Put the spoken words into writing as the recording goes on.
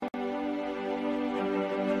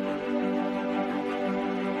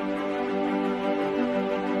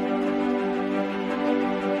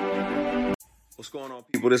What's going on,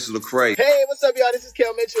 people? This is Lecrae. Hey, what's up, y'all? This is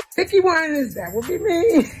Kel Mitchell. Vicky Winans, that would be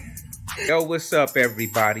me. Yo, what's up,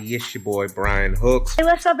 everybody? It's your boy, Brian Hooks. Hey,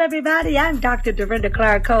 what's up, everybody? I'm Dr. Dorinda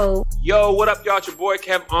Clark Cole. Yo, what up, y'all? It's your boy,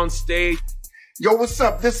 Kev, on stage. Yo, what's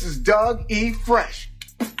up? This is Doug E. Fresh.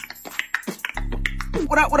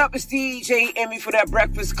 What up? It's DJ Emmy for that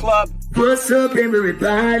Breakfast Club. What's up,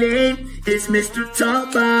 everybody? It's Mr.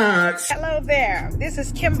 Talkbox. Hello there. This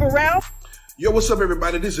is Kim Burrell. Yo, what's up,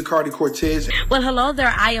 everybody? This is Cardi Cortez. Well, hello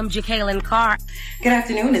there. I am Jacqueline Carr. Good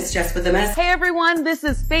afternoon. It's Jess with the mess. Hey, everyone. This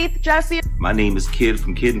is Faith Jessie. My name is Kid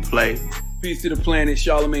from Kid and Play. Peace to the planet.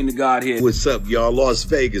 Charlamagne the God here. What's up, y'all? Las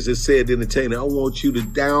Vegas. It's Said Entertainer. I want you to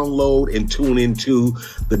download and tune into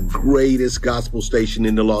the greatest gospel station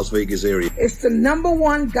in the Las Vegas area. It's the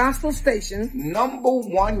 #1 gospel station.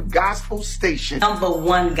 #1 gospel station.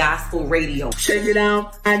 #1 gospel radio. Check it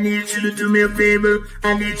out. I need you to do me a favor.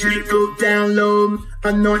 I need you to go download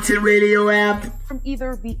Anointed Radio app. From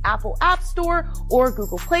either the Apple App Store or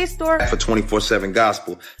Google Play Store. For 24/7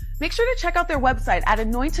 gospel. Make sure to check out their website at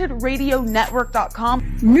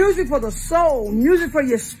anointedradionetwork.com. Music for the soul, music for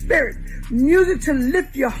your spirit, music to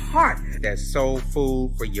lift your heart. That soul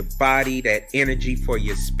food for your body, that energy for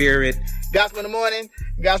your spirit. Gospel in the morning,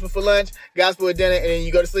 gospel for lunch, gospel at dinner, and then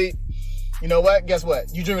you go to sleep. You know what? Guess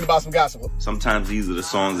what? You dreaming about some gospel. Sometimes these are the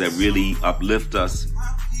songs that really uplift us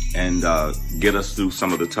and get us through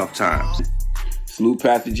some of the tough times. Salute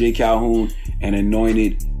Pastor J. Calhoun and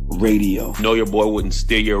Anointed Radio. Know your boy wouldn't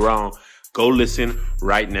steer you wrong. Go listen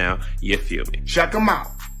right now. You feel me? Check them out,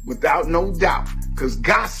 without no doubt, because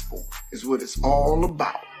gospel is what it's all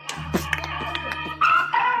about.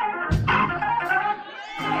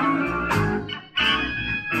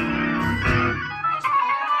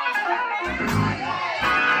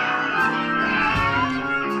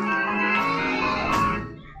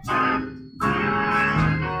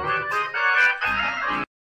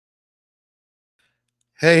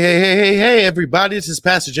 Hey, everybody. This is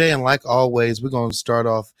Pastor Jay, and like always, we're going to start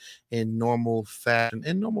off in normal fashion.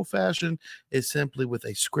 In normal fashion is simply with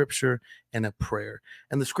a scripture and a prayer.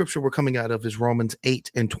 And the scripture we're coming out of is Romans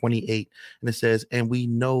 8:28. And it says, "And we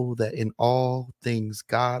know that in all things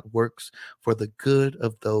God works for the good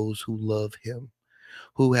of those who love him,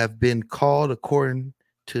 who have been called according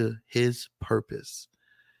to his purpose."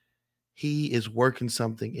 He is working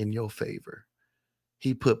something in your favor.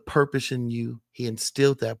 He put purpose in you. He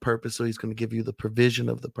instilled that purpose. So he's going to give you the provision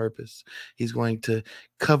of the purpose. He's going to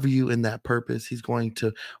cover you in that purpose. He's going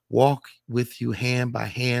to walk with you hand by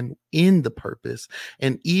hand in the purpose.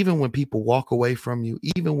 And even when people walk away from you,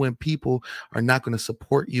 even when people are not going to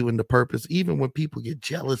support you in the purpose, even when people get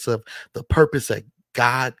jealous of the purpose that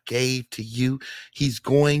God gave to you, he's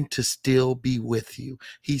going to still be with you.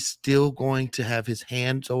 He's still going to have his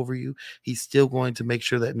hands over you. He's still going to make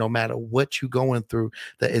sure that no matter what you're going through,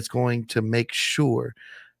 that it's going to make sure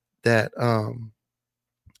that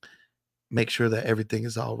everything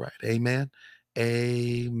is all right. Amen.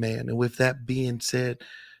 Amen. And with that being said,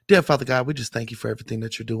 dear Father God, we just thank you for everything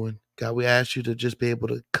that you're doing. God, we ask you to just be able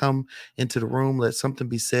to come into the room. Let something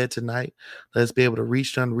be said tonight. Let us be able to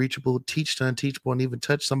reach the unreachable, teach the unteachable, and even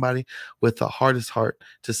touch somebody with the hardest heart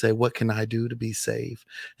to say, what can I do to be saved?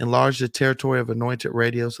 Enlarge the territory of Anointed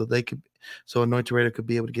Radio so Anointed Radio could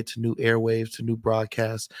be able to get to new airwaves, to new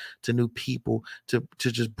broadcasts, to new people, to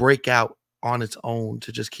just break out on its own,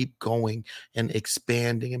 to just keep going and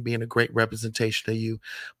expanding and being a great representation of you.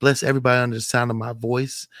 Bless everybody under the sound of my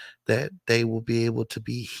voice, that they will be able to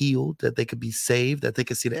be healed, that they could be saved, that they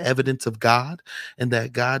could see the evidence of God, and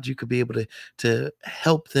that God, you could be able to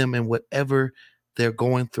help them in whatever they're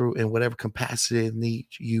going through, in whatever capacity they need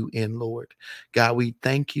you in, Lord. God, we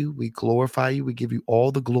thank you. We glorify you. We give you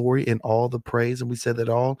all the glory and all the praise. And we said that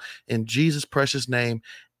all in Jesus' precious name.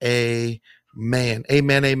 Amen.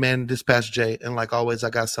 Amen. This is Pastor Jay. And like always, I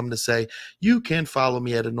got something to say. You can follow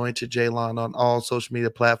me at Anointed Jaylon on all social media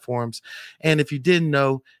platforms. And if you didn't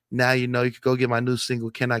know, now you know. You could go get my new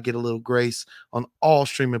single, Can I Get a Little Grace, on all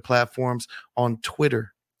streaming platforms, on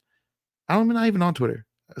Twitter. I'm not even on Twitter.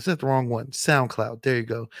 I said the wrong one. SoundCloud. There you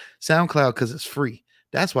go. SoundCloud, because it's free.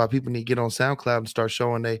 That's why people need to get on SoundCloud and start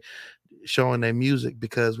showing their music,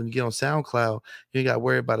 because when you get on SoundCloud, you ain't got to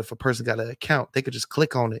worry about if a person got an account. They could just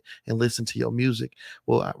click on it and listen to your music.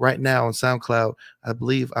 Well, right now on SoundCloud, I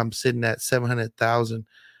believe I'm sitting at 700,000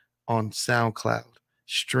 on SoundCloud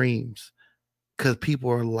streams, because people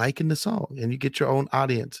are liking the song and you get your own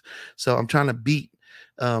audience. So I'm trying to beat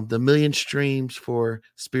the million streams for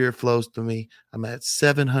Spirit Flows Through Me. I'm at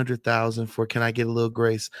 700,000 for Can I Get a Little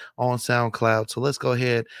Grace on SoundCloud. So let's go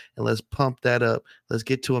ahead and let's pump that up. Let's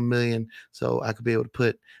get to 1 million so I could be able to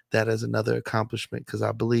put that as another accomplishment because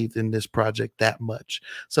I believe in this project that much.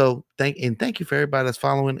 So thank you for everybody that's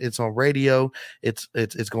following. It's on radio. It's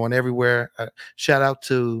going everywhere. Shout out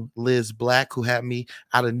to Liz Black, who had me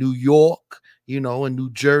out of New York, in New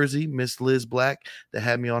Jersey, Miss Liz Black, that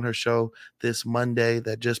had me on her show this Monday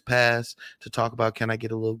that just passed to talk about Can I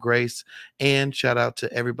Get a Little Grace? And shout out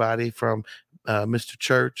to everybody from Mr.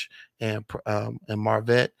 Church and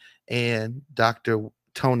Marvette and Dr.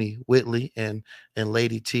 Tony Whitley and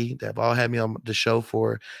Lady T that have all had me on the show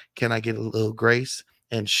for Can I Get a Little Grace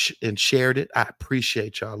and shared it. I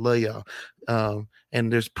appreciate y'all. Love y'all.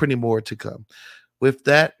 And there's plenty more to come. With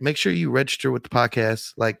that, make sure you register with the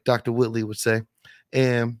podcast, like Dr. Whitley would say,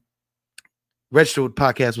 and register with the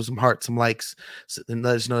podcast with some hearts, some likes, and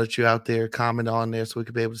let us know that you're out there. Comment on there so we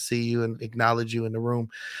could be able to see you and acknowledge you in the room.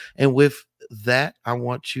 And with that, I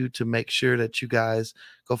want you to make sure that you guys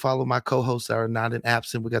go follow my co-hosts that are not in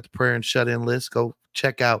absent. We got the prayer and shut-in list. Go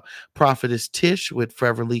check out Prophetess Tish with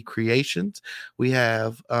Forever Lee Creations. We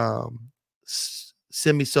have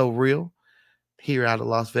Semi So Real here out of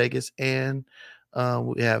Las Vegas, and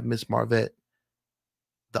we have Miss Marvette,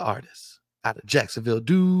 the artist, out of Jacksonville,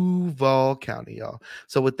 Duval County, y'all.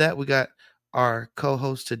 So with that, we got our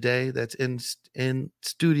co-host today that's in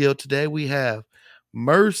studio today. We have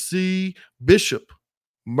Mercy Bishop,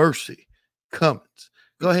 Mercy Cummins.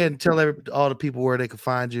 Go ahead and tell all the people where they can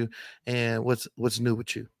find you and what's new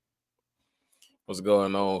with you. What's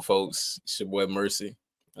going on, folks? It's your boy Mercy.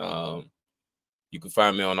 You can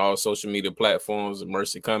find me on all social media platforms,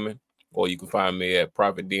 Mercy Cummins, or you can find me at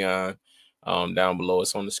Prophet Dion. Down below,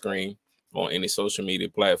 it's on the screen on any social media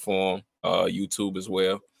platform, YouTube as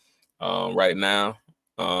well. Right now,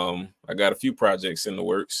 I got a few projects in the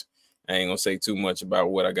works. I ain't gonna say too much about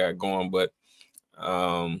what I got going, but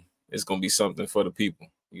it's gonna be something for the people.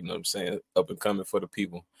 You know what I'm saying? Up and coming for the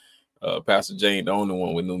people. Pastor Jane, the only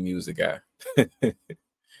one with new music guy.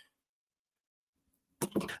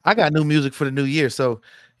 I got new music for the new year, so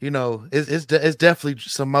it's definitely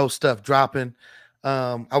some more stuff dropping.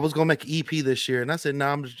 I was gonna make an EP this year, and I said, no,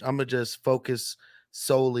 I'm gonna just focus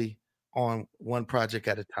solely on one project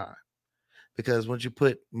at a time. Because once you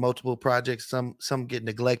put multiple projects, some get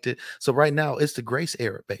neglected. So right now it's the grace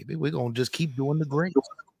era, baby. We're gonna just keep doing the grace.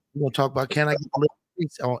 We're gonna talk about Can I Get a Little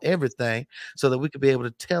Grace on everything, so that we could be able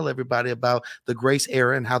to tell everybody about the grace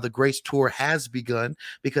era and how the grace tour has begun.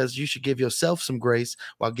 Because you should give yourself some grace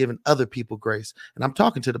while giving other people grace. And I'm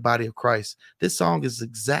talking to the body of Christ. This song is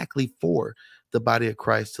exactly for the body of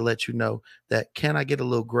Christ to let you know that Can I Get a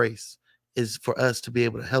Little Grace is for us to be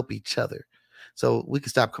able to help each other. So we can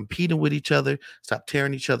stop competing with each other, stop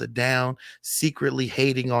tearing each other down, secretly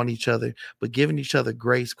hating on each other, but giving each other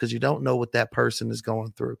grace, because you don't know what that person is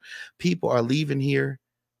going through. People are leaving here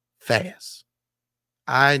fast.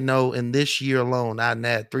 I know in this year alone, I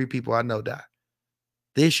had 3 people I know die.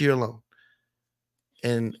 This year alone.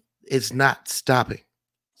 And it's not stopping.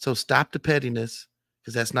 So stop the pettiness,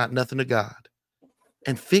 because that's not nothing to God.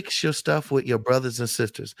 And fix your stuff with your brothers and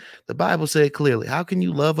sisters. The Bible said clearly, how can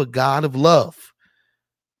you love a God of love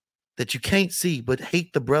that you can't see, but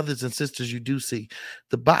hate the brothers and sisters you do see?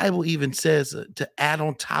 The Bible even says to add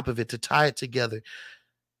on top of it, to tie it together.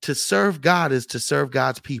 To serve God is to serve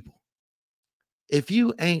God's people. If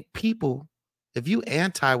you ain't people, if you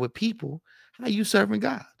anti with people, how are you serving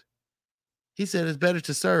God? He said it's better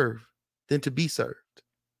to serve than to be served.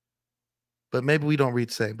 But maybe we don't read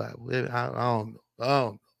the same Bible. I don't know.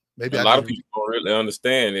 Oh, maybe a lot of people don't really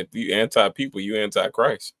understand if you anti-people, you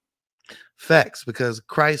anti-Christ. Facts, because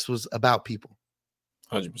Christ was about people.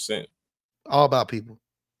 100%. All about people.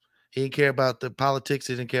 He didn't care about the politics.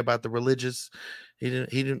 He didn't care about the religious. He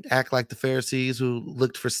didn't act like the Pharisees who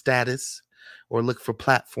looked for status or looked for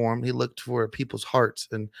platform. He looked for people's hearts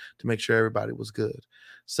and to make sure everybody was good.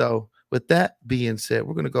 So with that being said,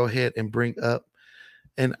 we're going to go ahead and bring up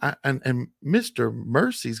And Mr.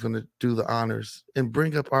 Mercy's going to do the honors and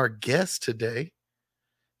bring up our guest today.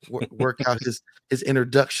 Work out his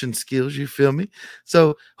introduction skills. You feel me?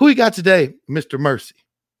 So who we got today, Mr. Mercy?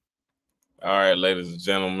 All right, ladies and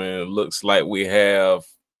gentlemen, it looks like we have,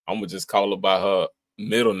 I'm going to just call her by her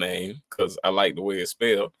middle name because I like the way it's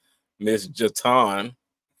spelled, Miss Jatan.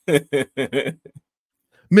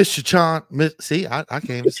 Miss Jatan. See, I can't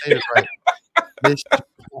even say it right.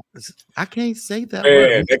 I can't say that.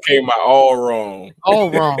 Man, that came out all wrong. All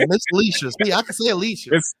wrong. Miss Alicia. See, I can say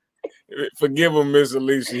Alicia. Forgive him, Miss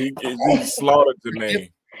Alicia. He slaughtered the name.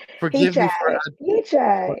 Forgive me. He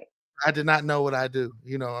tried. I did not know what I do.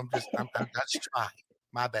 You know, I'm just trying.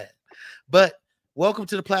 My bad. But welcome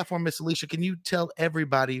to the platform, Miss Alicia. Can you tell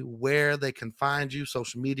everybody where they can find you,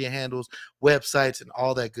 social media handles, websites, and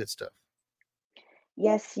all that good stuff?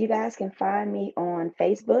 Yes, you guys can find me on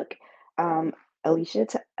Facebook, Alicia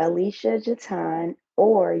Jatan,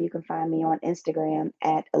 or you can find me on Instagram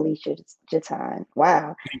at Alicia Jatan.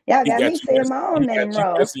 Wow, y'all got me saying my own name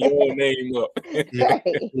wrong. Messing your own name up. Yeah.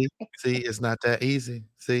 See, it's not that easy.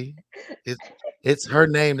 See, it's her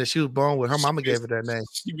name that she was born with. Her mama gave her that name.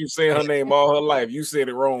 She been saying her name all her life. You said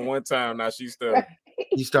it wrong one time. Now she's stuck.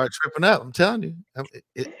 You start tripping up. I'm telling you.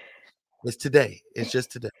 It's today. It's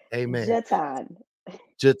just today. Amen.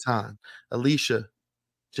 Jatan. Alicia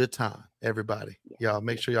Jatan. Everybody. Y'all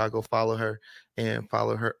make sure y'all go follow her and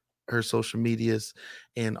follow her social medias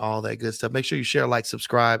and all that good stuff. Make sure you share, like,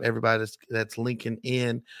 subscribe. Everybody that's linking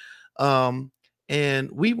in.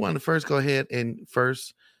 And we want to first go ahead and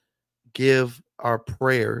first give our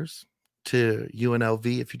prayers to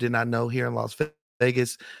UNLV. If you did not know, here in Las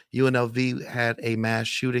Vegas, UNLV had a mass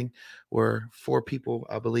shooting where 4 people,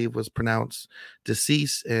 I believe, was pronounced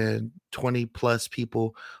deceased and 20 plus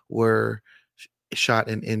people were shot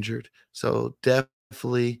and injured. So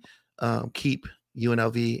definitely keep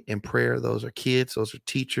UNLV in prayer. Those are kids, those are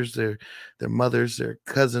teachers, their mothers, their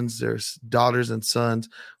cousins, their daughters and sons.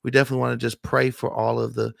 We definitely want to just pray for all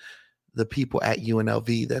of the people at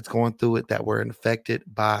UNLV that's going through it, that were infected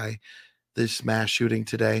by this mass shooting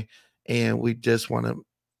today. And we just want to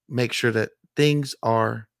make sure that things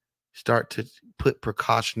start to put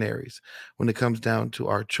precautionaries when it comes down to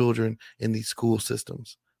our children in these school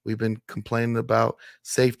systems. We've been complaining about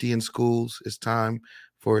safety in schools. It's time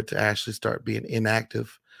for it to actually start being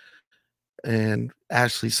inactive and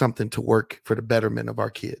actually something to work for the betterment of our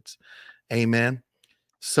kids. Amen.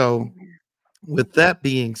 So with that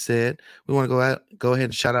being said, we want to go ahead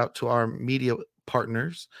and shout out to our media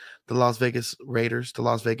partners, the Las Vegas Raiders, the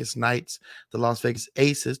Las Vegas Knights, the Las Vegas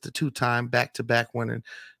Aces, the 2-time back-to-back winner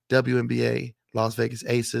WNBA Las Vegas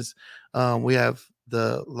Aces. We have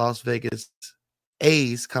the Las Vegas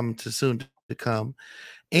A's coming to soon to come.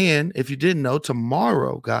 And if you didn't know,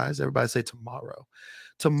 tomorrow, guys, everybody say tomorrow.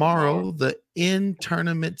 Tomorrow, the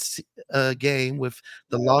in-tournament game with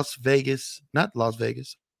the not Las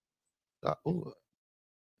Vegas.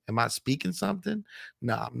 Am I speaking something?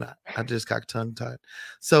 No, I'm not. I just got tongue-tied.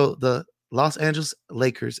 So the Los Angeles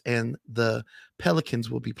Lakers and the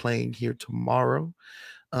Pelicans will be playing here tomorrow.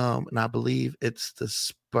 And I believe it's the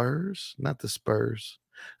Spurs, not the Spurs.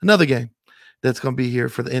 Another game that's going to be here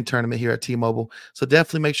for the in-tournament here at T-Mobile. So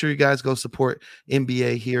definitely make sure you guys go support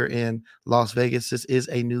NBA here in Las Vegas. This is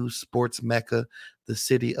a new sports mecca, the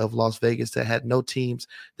city of Las Vegas that had no teams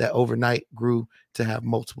that overnight grew to have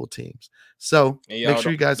multiple teams. So make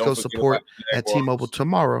sure you guys go support at T-Mobile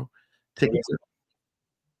tomorrow.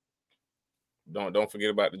 Don't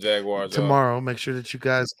forget about the Jaguars tomorrow. Make sure that you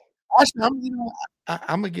guys. Actually,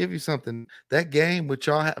 I'm gonna give you something. That game with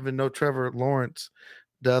y'all having no Trevor Lawrence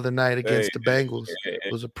the other night against the Bengals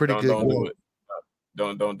was a pretty good game. Do it.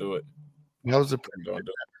 Don't do it. That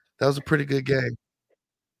was a pretty good game.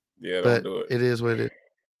 Yeah, but don't do it. It is what it is.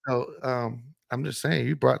 So I'm just saying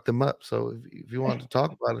you brought them up. So if you wanted to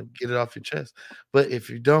talk about it, get it off your chest. But if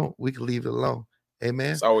you don't, we can leave it alone.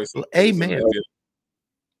 Amen. It's always amen.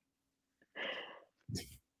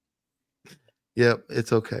 Yep,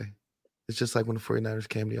 it's okay. It's just like when the 49ers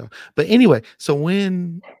came to y'all. But anyway, so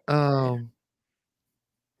when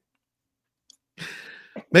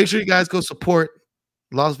make sure you guys go support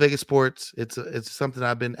Las Vegas sports. It's something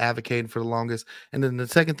I've been advocating for the longest. And then the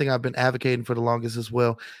second thing I've been advocating for the longest as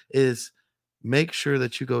well is make sure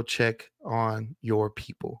that you go check on your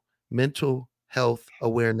people. Mental health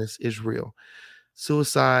awareness is real.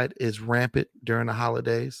 Suicide is rampant during the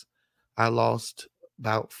holidays. I lost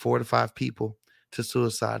about 4 to 5 people to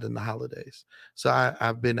suicide in the holidays. So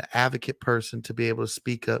I've been an advocate person to be able to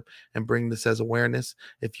speak up and bring this as awareness.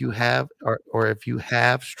 If you have or if you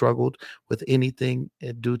have struggled with anything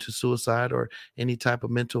due to suicide or any type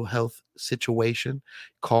of mental health situation,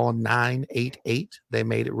 call 988. They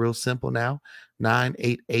made it real simple now.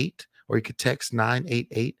 988. Or you could text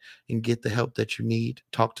 988 and get the help that you need.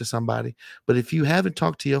 Talk to somebody. But if you haven't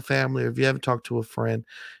talked to your family or if you haven't talked to a friend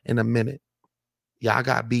in a minute, y'all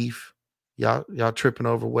got beef. Y'all tripping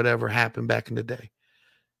over whatever happened back in the day.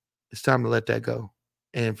 It's time to let that go.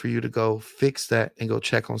 And for you to go fix that and go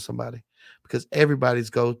check on somebody. Because everybody's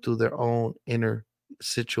go through their own inner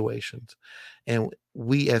situations. And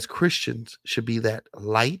we as Christians should be that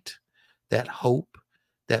light, that hope,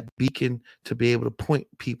 that beacon to be able to point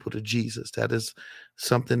people to Jesus. That is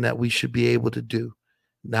something that we should be able to do.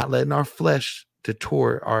 Not letting our flesh to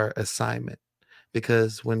toward our assignment.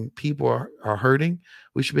 Because when people are hurting,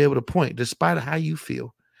 we should be able to point, despite of how you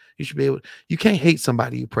feel. You should be able. You can't hate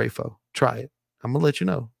somebody you pray for. Try it. I'm gonna let you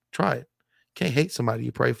know. Try it. Can't hate somebody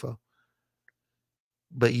you pray for.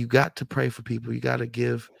 But you got to pray for people. You got to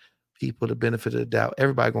give people the benefit of the doubt.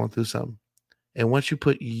 Everybody going through something. And once you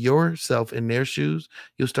put yourself in their shoes,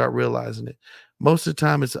 you'll start realizing it. Most of the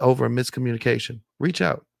time, it's over a miscommunication. Reach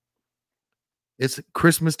out. It's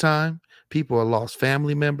Christmas time. People have lost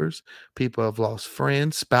family members. People have lost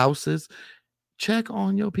friends, spouses. Check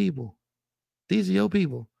on your people. These are your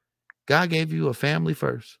people. God gave you a family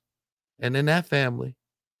first. And in that family,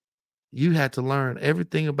 you had to learn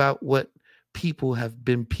everything about what people have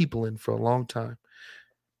been peopling for a long time.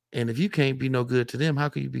 And if you can't be no good to them, how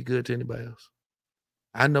can you be good to anybody else?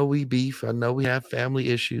 I know we beef. I know we have family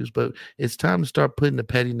issues, but it's time to start putting the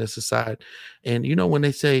pettiness aside. And you know, when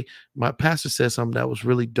they say, my pastor said something that was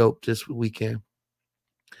really dope this weekend.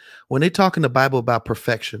 When they talk in the Bible about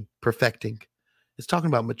perfecting, it's talking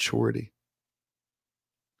about maturity.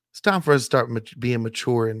 It's time for us to start being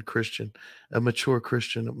mature in Christian, mature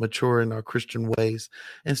in our Christian ways,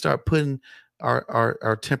 and start putting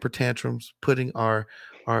our temper tantrums, putting our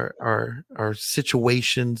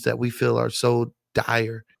situations that we feel are so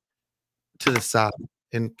dire to the side,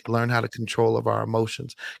 and learn how to control of our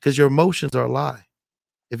emotions, because your emotions are a lie.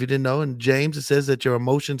 If you didn't know, in James it says that your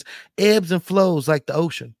emotions ebbs and flows like the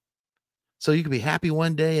ocean. So you can be happy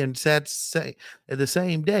one day and sad at the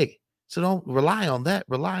same day. So don't rely on that.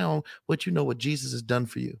 Rely on what you know, what Jesus has done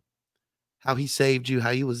for you, how he saved you,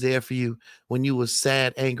 how he was there for you when you was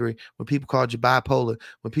sad, angry, when people called you bipolar,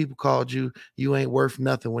 when people called you ain't worth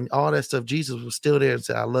nothing, when all that stuff, Jesus was still there and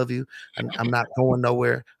said, I love you. I'm not going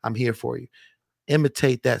nowhere. I'm here for you.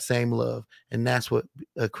 Imitate that same love. And that's what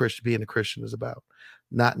being a Christian is about,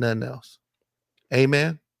 not nothing else.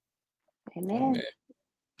 Amen. Amen.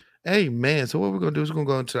 Amen. So what we're going to do is we're going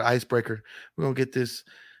to go into the icebreaker. We're going to get this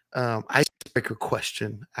icebreaker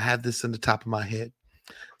question. I have this in the top of my head.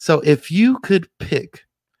 So if you could pick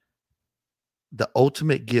the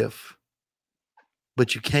ultimate gift,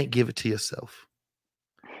 but you can't give it to yourself,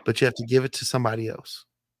 but you have to give it to somebody else,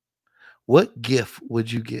 what gift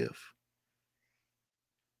would you give?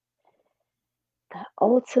 The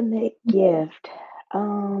ultimate gift.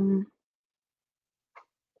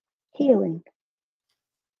 Healing.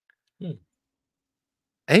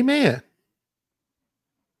 Amen.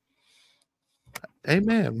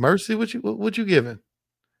 Amen. Mercy, what you giving?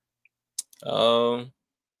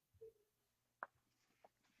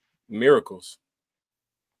 Miracles.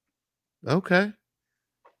 Okay.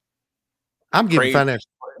 I'm giving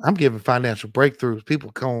financial breakthroughs.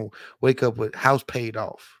 People come wake up with house paid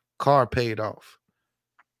off, car paid off.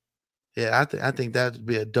 Yeah, I think that'd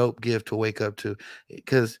be a dope gift to wake up to,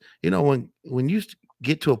 because you know, when you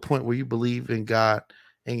get to a point where you believe in God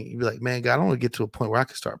and you be like, man, God, I want to get to a point where I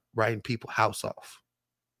can start writing people's house off,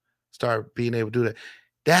 start being able to do that.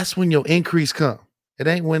 That's when your increase come. It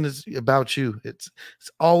ain't when it's about you. It's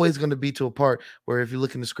always going to be to a part where, if you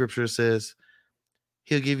look in the scripture, it says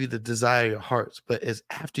he'll give you the desire of your hearts, but it's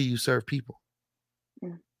after you serve people. Yeah.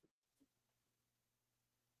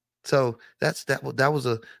 So that was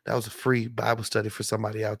a free Bible study for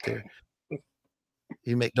somebody out there.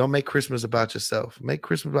 Don't make Christmas about yourself. Make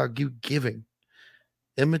Christmas about you giving.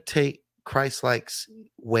 Imitate Christ-like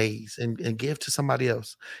ways and give to somebody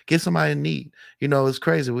else. Give somebody in need. You know, it's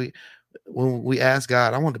crazy. When we ask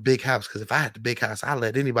God, I want the big house, because if I had the big house, I'd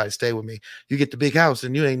let anybody stay with me. You get the big house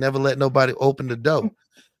and you ain't never let nobody open the door.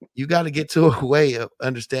 You got to get to a way of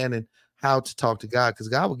understanding how to talk to God, because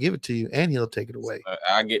God will give it to you and he'll take it away.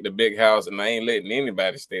 I get the big house and I ain't letting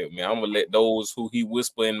anybody stay with me. I'm gonna let those who he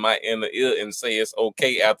whisper in my inner ear and say it's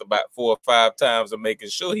okay after about 4 or 5 times of making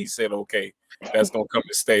sure he said okay, that's gonna come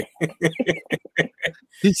and stay.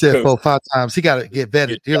 He said 4 or 5 times. He got to get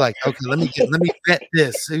vetted. You're like, okay, let me vet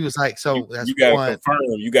this. He was like, so that's you gotta one. confirm.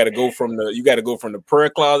 You gotta go from the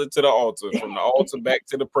prayer closet to the altar, from the altar back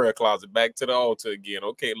to the prayer closet, back to the altar again.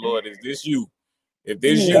 Okay, Lord, is this you? If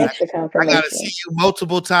this you, I gotta see you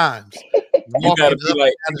multiple times. You gotta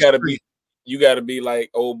be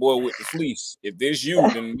like old boy with the fleece. If this you,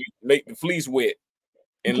 then make the fleece wet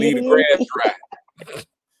and leave the grass dry.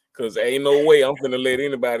 Cause ain't no way I'm gonna let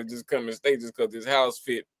anybody just come and stay just because this house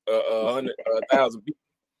fit 1,000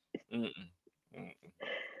 people.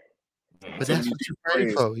 But that's what you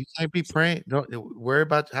pray for. You can't be praying. Don't worry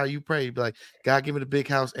about how you pray. Be like, God, give me the big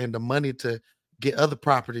house and the money to get other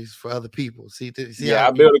properties for other people. See yeah,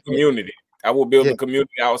 I build a community. I will build a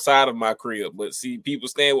community outside of my crib. But see, people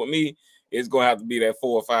staying with me, it's gonna have to be that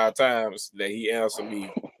 4 or 5 times that he answered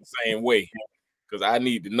me the same way. Because I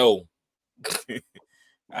need to know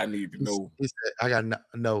I need to know. He said, I got to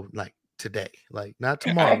know like today, like not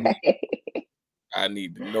tomorrow. I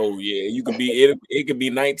need to know. Yeah, you could be it could be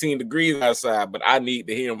 19 degrees outside, but I need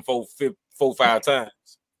to hear him 5 times.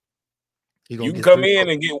 You can come in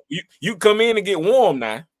and you come in and get warm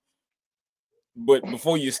now. But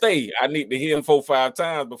before you stay, I need to hear him 5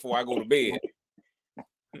 times before I go to bed.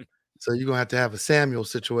 So you're gonna have a Samuel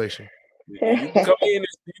situation. You can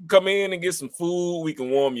come in and get some food. We can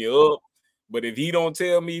warm you up. But if he don't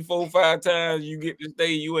tell me 4-5 times you get to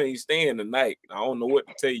stay, you ain't staying the night. I don't know what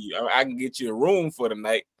to tell you. I can get you a room for the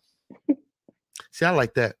night. See, I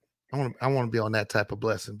like that. I want to be on that type of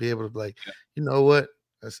blessing. Be able to be like, you know what?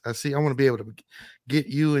 I see. I want to be able to get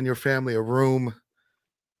you and your family a room,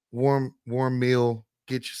 warm meal,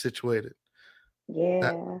 get you situated.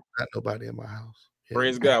 Yeah. Not nobody in my house. Yeah.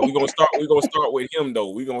 Praise God. We're gonna start with him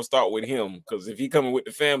though. We're gonna start with him because if he coming with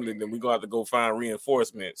the family, then we're gonna have to go find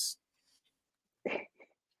reinforcements.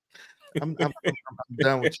 I'm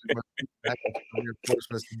done with you.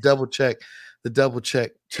 Reinforcements. Double check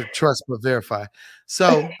to trust but verify.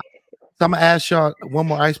 So I'm gonna ask y'all one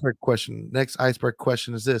more iceberg question. Next iceberg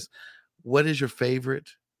question is this: what is your favorite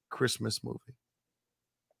Christmas movie?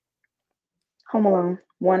 Home Alone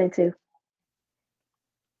 1 and 2.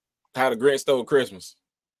 How the Grinch Stole Christmas.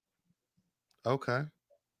 Okay.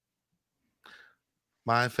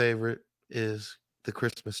 My favorite is The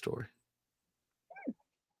Christmas Story.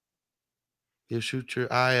 You shoot your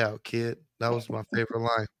eye out, kid. That was my favorite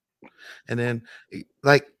line. And then,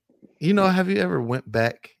 like, have you ever went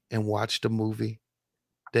back and watched a movie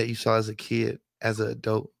that you saw as a kid, as an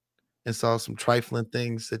adult, and saw some trifling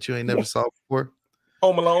things that you ain't never saw before?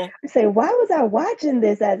 Home Alone. I say, why was I watching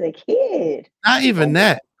this as a kid? Not even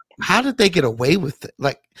that. How did they get away with it?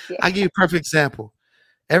 Like, I give you a perfect example.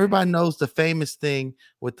 Everybody knows the famous thing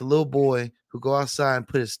with the little boy who go outside and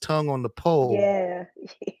put his tongue on the pole. Yeah.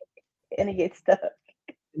 And he gets stuck.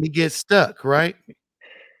 And he gets stuck, right?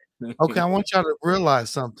 Okay, I want y'all to realize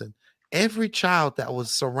something. Every child that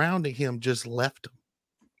was surrounding him just left him.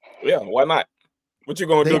 Yeah, why not? What you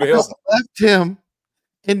gonna do to help him? Left him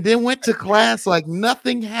and then went to class like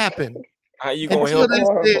nothing happened. How you gonna help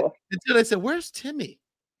him? Until they said, "Where's Timmy?"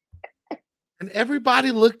 And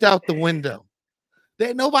everybody looked out the window.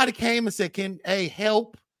 Nobody came and said, hey,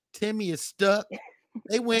 help. Timmy is stuck.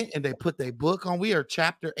 They went and they put their book on. We are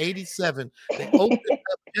chapter 87. They opened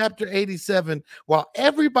up chapter 87 while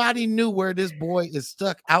everybody knew where this boy is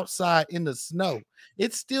stuck outside in the snow.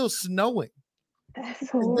 It's still snowing. That's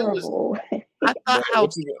horrible. I thought how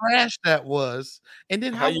trash that was. And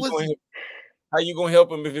then how you gonna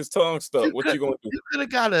help him if his tongue's stuck? What you gonna do? You could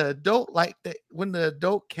have got an adult like that when the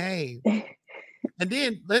adult came. And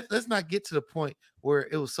then let's not get to the point where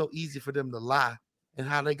it was so easy for them to lie and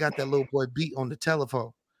how they got that little boy beat on the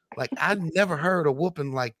telephone. Like, I never heard a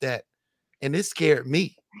whooping like that, and it scared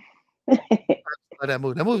me. That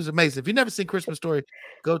movie was amazing. If you've never seen Christmas Story,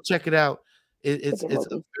 go check it out. It's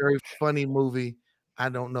a very funny movie. I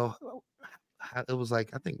don't know how it was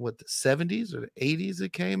like. I think the 70s or the 80s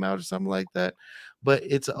it came out or something like that. But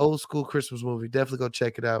it's an old school Christmas movie. Definitely go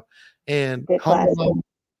check it out. And Home Alone,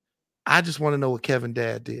 I just want to know what Kevin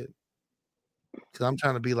Dad did because I'm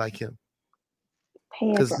trying to be like him.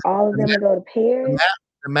 Paying for all of them to go to Paris.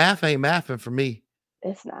 The math ain't mathing for me.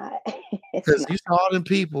 It's not. Because you saw all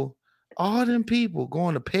them people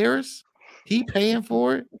going to Paris. He paying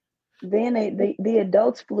for it. Then the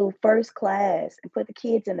adults flew first class and put the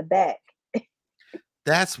kids in the back.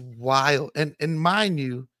 That's wild. And mind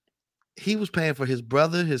you, he was paying for his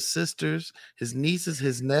brother, his sisters, his nieces,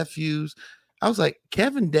 his nephews. I was like,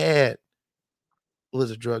 Kevin Dad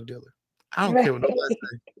was a drug dealer. I don't care what nobody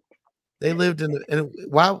say. They lived and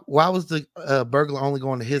why was the burglar only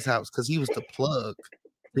going to his house? Because he was the plug.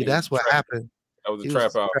 See, that's what happened. That was a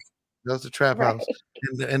trap house. That was the trap house.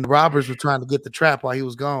 And the robbers were trying to get the trap while he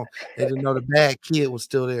was gone. They didn't know the bad kid was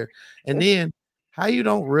still there. And then how you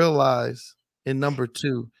don't realize in number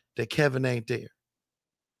 2 that Kevin ain't there?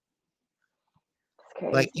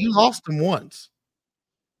 Like, you lost him once.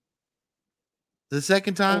 The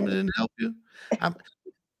second time it didn't help you.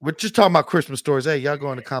 We're just talking about Christmas stories. Hey, y'all go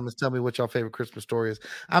in the comments. Tell me what your favorite Christmas story is.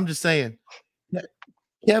 I'm just saying,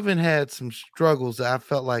 Kevin had some struggles that I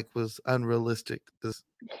felt like was unrealistic.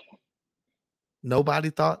 Nobody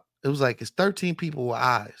thought it was like it's 13 people with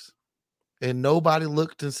eyes, and nobody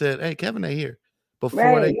looked and said, "Hey, Kevin ain't here."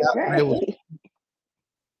 Before they got there was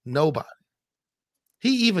nobody. He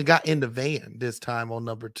even got in the van this time on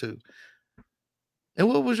number 2. And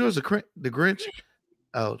what was yours? The Grinch?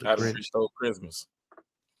 Oh, the Grinch Stole Christmas.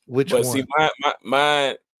 Which one? See,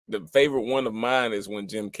 mine, the favorite one of mine is when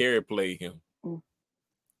Jim Carrey played him.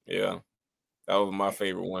 Yeah. That was my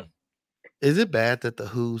favorite one. Is it bad that the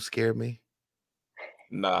Who scared me?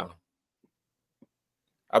 Nah.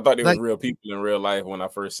 I thought there was Like, real people in real life when I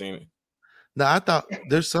first seen it. no, I thought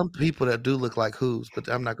there's some people that do look like Who's, but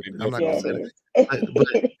I'm not They gonna Yeah, definitely say do. it that.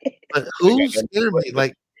 But is. but They got Who that scared me?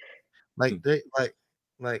 little Like they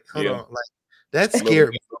hold yeah, on, like that little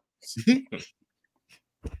scared me.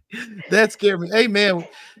 That scared me. Hey man,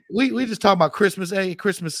 we just talking about Christmas. Hey,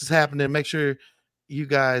 Christmas is happening. Make sure you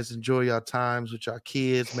guys enjoy your times with your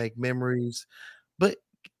kids, make memories. But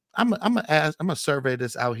I'm gonna survey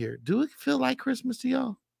this out here. Do it feel like Christmas to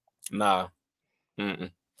y'all? Nah.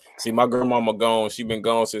 Mm-mm. See, my grandmama gone. She been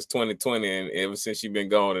gone since 2020, and ever since she been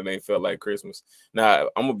gone, it ain't felt like Christmas. Now,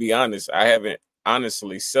 I'm gonna be honest. I haven't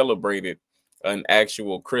honestly celebrated an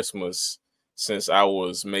actual Christmas since I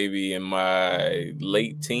was maybe in my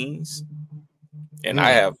late teens, and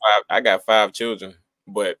I got 5 children,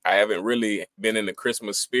 but I haven't really been in the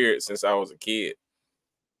Christmas spirit since I was a kid.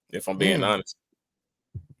 If I'm being honest.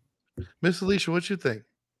 Miss Alicia, what you think?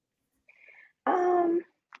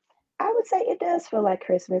 I would say it does feel like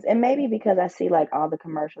Christmas, and maybe because I see like all the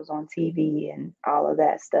commercials on TV and all of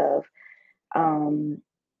that stuff.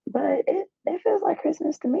 But it feels like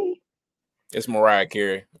Christmas to me. It's Mariah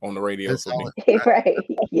Carey on the radio It's for me. Right?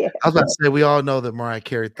 Yeah. I was about to say we all know that Mariah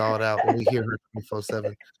Carey thawed out and we hear her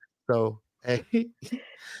 24/7. So hey,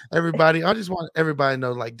 everybody, I just want everybody to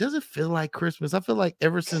know, like, does it feel like Christmas? I feel like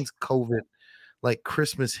ever since COVID, like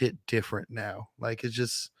Christmas hit different now. Like it's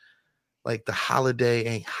just like the holiday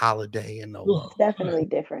ain't holiday no more. It's definitely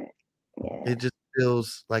different. Yeah. It just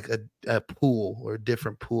feels like a pool or a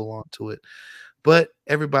different pool onto it. But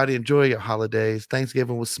everybody enjoy your holidays.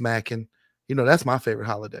 Thanksgiving was smacking. You know, that's my favorite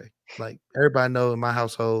holiday. Like everybody know in my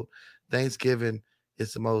household, Thanksgiving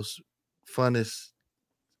is the most funnest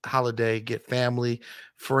holiday. Get family,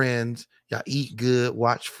 friends, y'all eat good,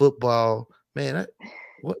 watch football. Man,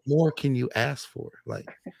 what more can you ask for? Like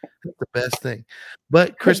that's the best thing.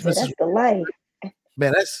 But Christmas That's is, the life.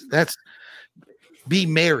 man, that's be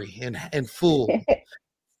merry and full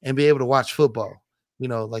and be able to watch football, you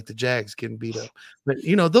know, like the Jags getting beat up. But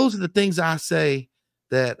you know, those are the things I say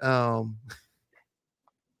that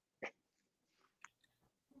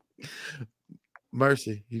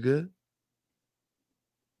Mercy, you good?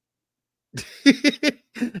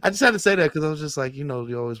 I just had to say that because I was just like, you know,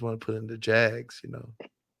 you always want to put in the Jags, you know.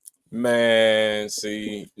 Man,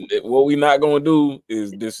 see, what we not gonna do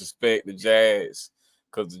is disrespect the Jags,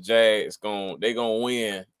 because the Jags they gonna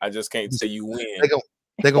win. I just can't tell you when.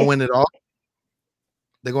 They gonna win it all.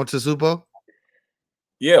 They going to the Super Bowl?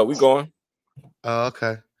 Yeah, we going. Oh,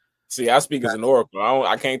 okay. See, I speak as an oracle.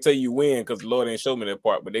 I can't tell you when because the Lord ain't show me that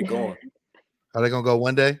part, but they going. Are they gonna go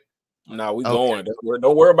one day? Nah, we Okay. going.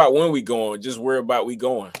 Don't worry about when we going. Just worry about we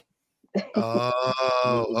going. Oh,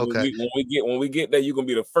 okay. When we get there, you're gonna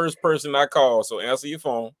be the first person I call. So answer your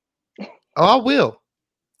phone. Oh, I will.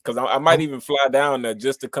 Because I might even fly down there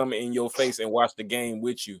just to come in your face and watch the game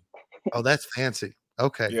with you. Oh, that's fancy.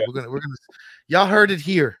 Okay, yeah. we're gonna. Y'all heard it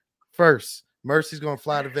here first. Mercy's gonna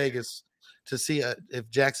fly to Vegas to see if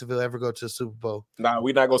Jacksonville ever go to the Super Bowl. Nah,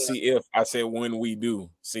 we're not gonna see if. I said when we do.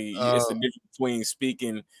 See, it's the difference between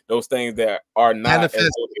speaking those things that are not as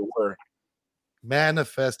though they were.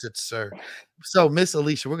 Manifested, sir. So, Miss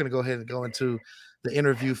Alicia, we're gonna go ahead and go into the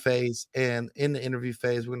interview phase, and in the interview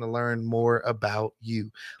phase, we're gonna learn more about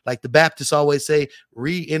you. Like the Baptists always say,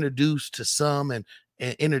 reintroduce to some and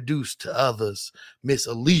introduce to others. Miss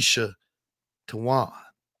Alicia Tawan.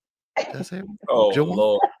 Did I say it? Oh Jawan?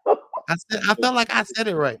 Lord! I felt like I said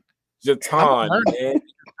it right. Jatan, man.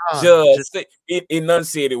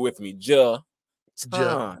 Enunciate it with me.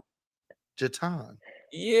 Jatan. Jatan.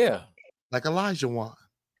 Yeah. Like Elijah Wan.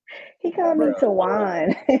 He called me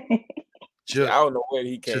Tawan. I don't know where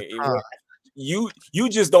he came. You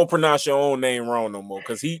just don't pronounce your own name wrong no more,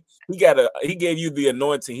 because he gave you the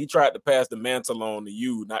anointing. He tried to pass the mantle on to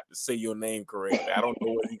you, not to say your name correctly. I don't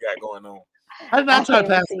know what he got going on. I did not try to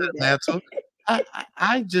pass that mantle.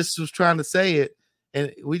 I just was trying to say it,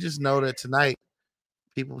 and we just know that tonight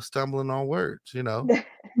people stumbling on words, you know.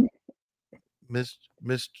 Mr.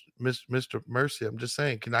 Mercy, I'm just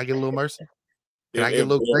saying, can I get a little mercy? Can I get a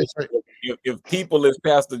little grace? If people is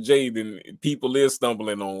Pastor J, then people is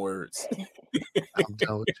stumbling on words. I'm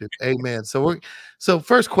done with you. Amen. So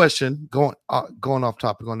first question, going off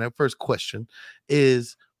topic on that. First question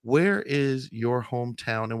is, where is your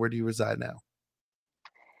hometown and where do you reside now?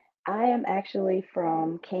 I am actually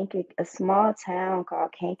from a small town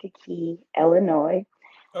called Kankakee, Illinois.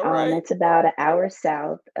 All right. It's about an hour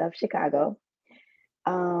south of Chicago.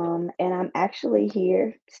 And I'm actually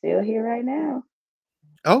still here right now.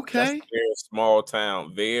 That's a Okay. very small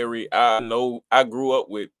town. Very. I know. I grew up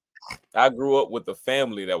with a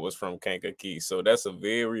family that was from Kankakee, so that's a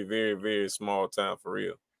very, very, very small town for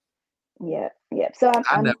real. Yeah, yeah. So I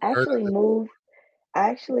never heard of it. I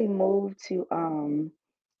actually moved to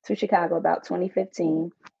Chicago about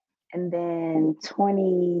 2015, and then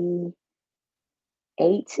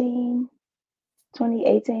 2018,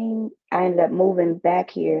 I ended up moving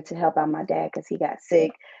back here to help out my dad because he got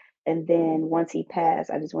sick. And then once he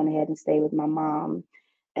passed, I just went ahead and stayed with my mom.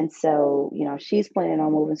 And so, she's planning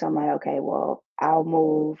on moving. So I'm like, okay, well, I'll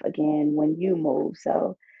move again when you move.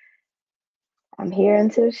 So I'm here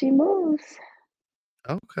until she moves.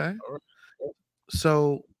 Okay.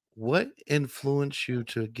 So, what influenced you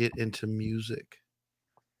to get into music?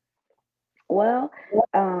 Well,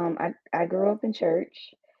 I grew up in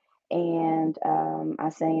church, and I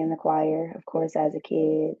sang in the choir, of course, as a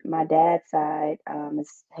kid. My dad's side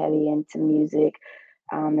is heavy into music,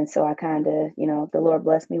 and so I kind of, the Lord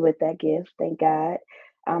blessed me with that gift, thank God.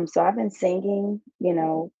 So I've been singing,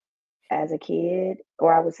 as a kid,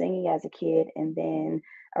 or I was singing as a kid, and then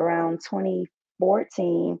around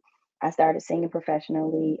 2014, I started singing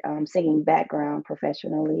professionally, singing background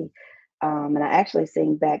professionally, and I actually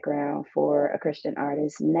sing background for a Christian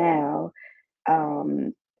artist now.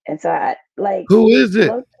 Um, and so I like Who is it?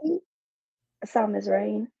 low key, Psalmist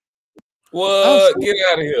Rain. Oh, What? so Get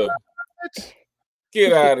out of here!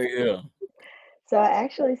 Get out of here! So I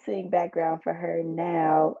actually sing background for her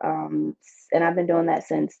now, and I've been doing that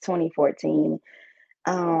since 2014.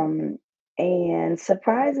 Um, and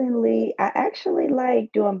surprisingly, I actually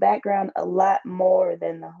like doing background a lot more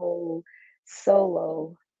than the whole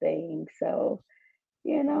solo thing. So,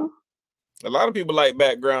 you know, A lot of people like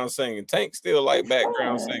background singing. Tank still like it's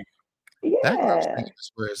background fun. singing. background Yeah, singing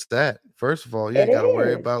is where it's at. First of all, you it ain't got to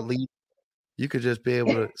worry is. about lead. You could just be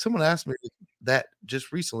able to. Someone asked me that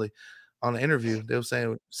just recently on an interview. They were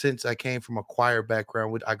saying, since I came from a choir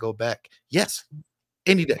background, would I go back? Yes,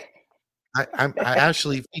 any day. I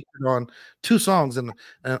actually featured on 2 songs on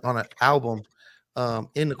an album,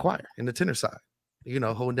 in the choir, in the tenor side,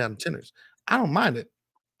 holding down the tenors. I don't mind it.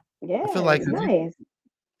 I feel Yeah, like it's nice.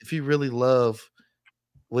 if you really love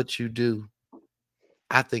what you do,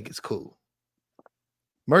 I think it's cool.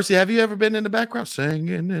 Mercy, have you ever been in the background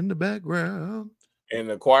singing in the background? In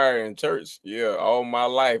the choir in church, yeah, all my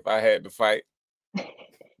life I had to fight.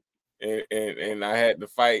 And I had to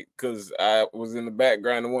fight because I was in the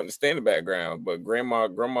background and wanted to stay in the background. But grandma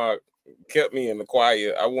kept me in the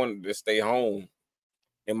choir. I wanted to stay home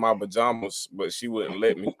in my pajamas, but she wouldn't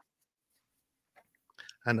let me.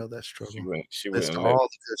 I know that struggle. She Missed wouldn't let all me.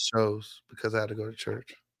 the good shows because I had to go to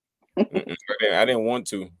church. I didn't want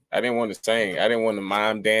to. I didn't want to sing. I didn't want to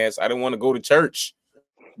mime dance. I didn't want to go to church.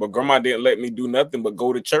 But grandma didn't let me do nothing but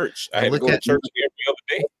go to church. I And had to look go to at church every other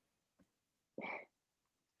day.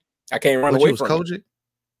 I can't run what you away was from it. Kojic?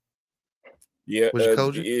 Yeah, Was you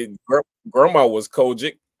Kojic? grandma was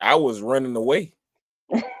Kojic. I was running away.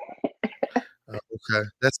 Oh, okay,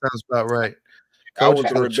 that sounds about right. I was Kojic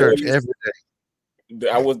the go to church rebellious. every day.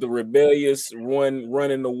 I was the rebellious one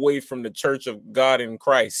running away from the church of God in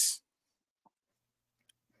Christ.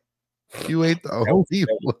 You ain't the That was, only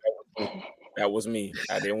that, one. was me. That was me.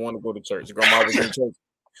 I didn't want to go to church. Grandma was in church.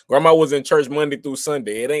 Grandma was in church Monday through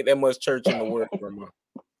Sunday. It ain't that much church in the world, Grandma.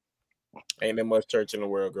 Ain't that much church in the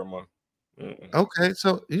world, Grandma. Mm-mm. Okay,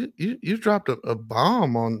 so you dropped a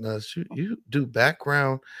bomb on us. You do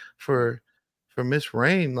background for Miss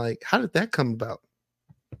Rain. Like, how did that come about?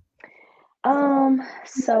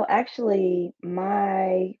 So actually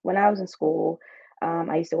when I was in school,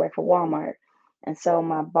 I used to work for Walmart. And so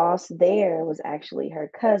my boss there was actually her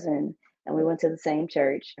cousin, and we went to the same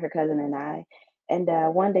church, her cousin and I. And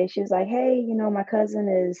one day she was like, "Hey, my cousin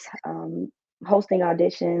is hosting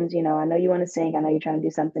auditions. I know you want to sing. I know you're trying to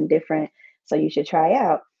do something different, so you should try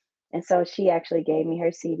out." And so she actually gave me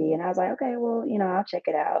her CD, and I was like, "Okay, well, I'll check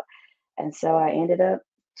it out." And so I ended up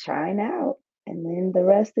trying out, and then the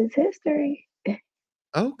rest is history.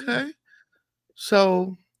 Okay,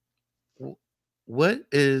 so what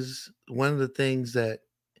is one of the things that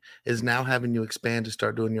is now having you expand to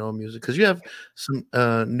start doing your own music? Because you have some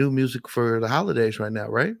new music for the holidays right now,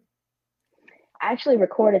 right? I actually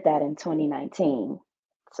recorded that in 2019,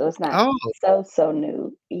 so it's not Oh, so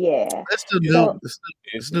new. Yeah. it's still So new.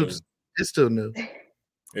 It's new. It's still new.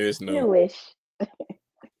 It's new. newish.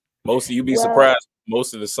 You'd be Well, surprised.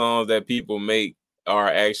 Most of the songs that people make are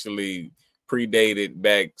actually predated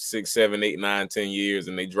back 6, 7, 8, 9, 10 years,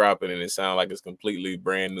 and they drop it and it sounds like it's completely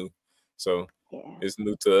brand new. So yeah. it's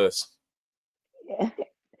new to us. Yeah.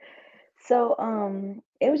 So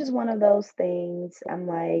it was just one of those things. I'm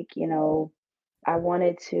like, I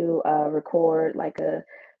wanted to record like a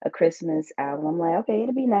Christmas album. I'm like, okay,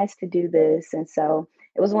 it'd be nice to do this. And so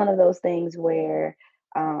it was one of those things where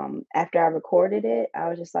after I recorded it, I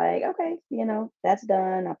was just like, okay, that's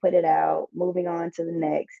done. I put it out, moving on to the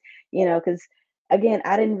next, because again,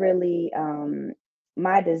 I didn't really,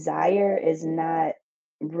 my desire is not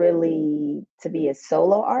really to be a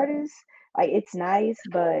solo artist. Like it's nice,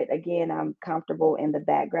 but again, I'm comfortable in the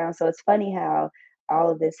background. So it's funny how all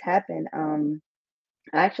of this happened.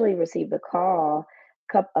 I actually received a call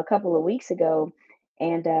a couple of weeks ago,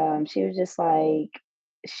 and she was just like,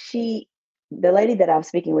 she, the lady that I was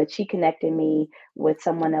speaking with, she connected me with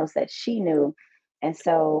someone else that she knew, and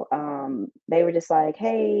so they were just like,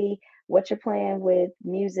 "Hey, what's your plan with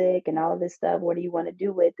music and all of this stuff? What do you want to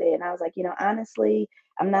do with it?" And I was like, honestly,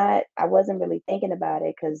 I wasn't really thinking about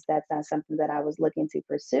it because that's not something that I was looking to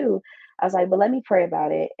pursue. I was like, but let me pray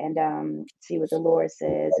about it and see what the Lord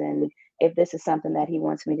says and if this is something that he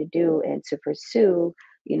wants me to do and to pursue,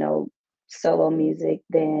 you know, solo music,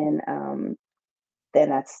 then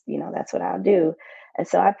that's what I'll do. And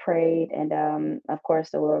so I prayed, and of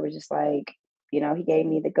course the Lord was just like, he gave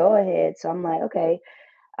me the go ahead. So I'm like, okay,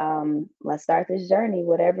 let's start this journey,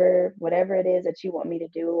 whatever it is that you want me to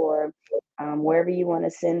do, or wherever you want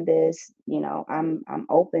to send this, I'm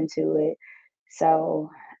open to it.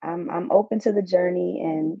 So I'm open to the journey,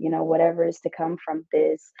 and whatever is to come from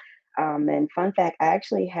this. And fun fact, I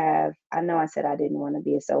know I said I didn't want to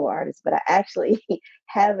be a solo artist, but I actually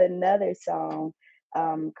have another song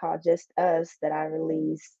called Just Us that I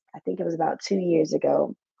released, I think it was about 2 years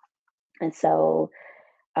ago. And so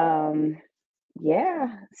um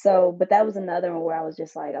yeah. So, but that was another one where I was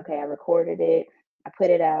just like, okay, I recorded it, I put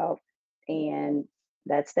it out, and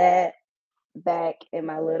that's that back in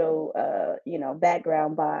my little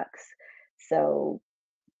background box. So,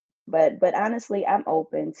 but honestly, I'm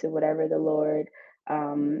open to whatever the Lord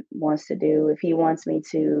wants to do. If he wants me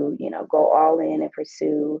to, go all in and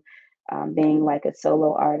pursue being like a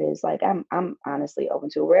solo artist, like I'm honestly open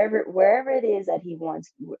to it. Wherever it is that he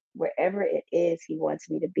wants, wherever it is he wants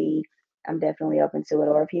me to be, I'm definitely open to it.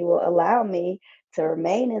 Or if he will allow me to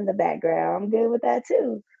remain in the background, I'm good with that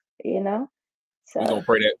too. You know. We're So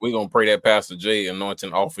gonna pray that Pastor J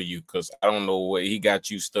anointing off of you, because I don't know what he got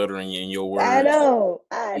you stuttering in your I words. know.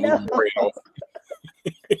 We're gonna pray it off.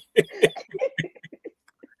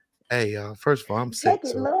 Hey, y'all. First of all, I'm sick,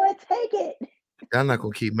 Take it, so Lord, take it. y'all not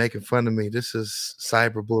gonna keep making fun of me. This is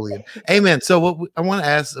cyberbullying. Amen. So I want to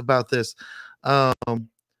ask about this,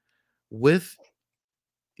 with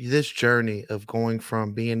this journey of going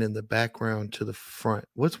from being in the background to the front.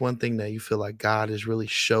 What's one thing that you feel like God has really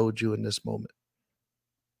showed you in this moment?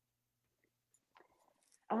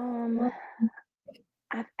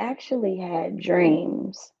 I've actually had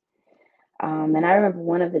dreams. And I remember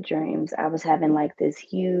one of the dreams, I was having like this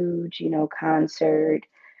huge, concert.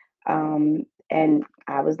 And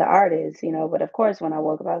I was the artist, but of course, when I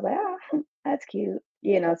woke up, I was like, oh, that's cute,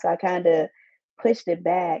 so I kind of pushed it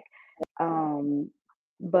back.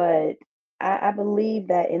 But I believe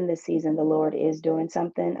that in this season, the Lord is doing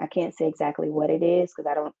something. I can't say exactly what it is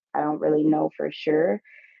because I don't really know for sure.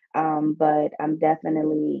 But I'm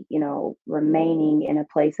definitely, remaining in a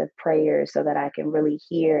place of prayer so that I can really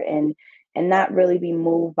hear and not really be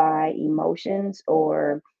moved by emotions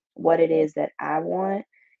or what it is that I want.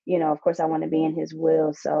 Of course, I want to be in His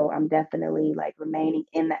will, so I'm definitely like remaining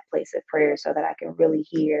in that place of prayer so that I can really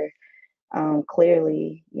hear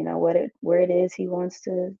clearly, where it is He wants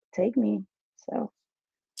to take me. So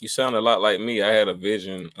You sound a lot like me. I had a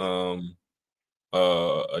vision, a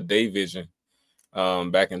day vision,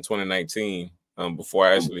 back in 2019, before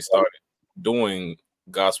I actually started doing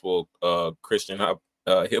gospel Christian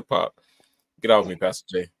hip hop. Get off me, Pastor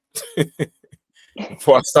J.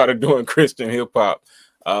 Before I started doing Christian hip hop,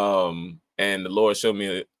 and the Lord showed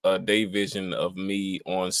me a day vision of me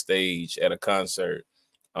on stage at a concert,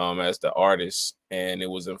 as the artist, and it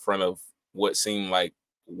was in front of what seemed like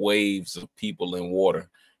waves of people in water.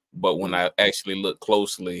 But when I actually looked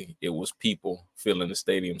closely, it was people filling the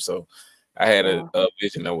stadium. So I had a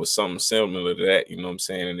vision that was something similar to that, you know what I'm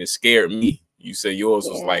saying? And it scared me. You said yours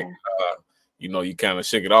was like, you kind of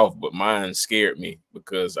shook it off, but mine scared me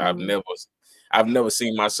because I've never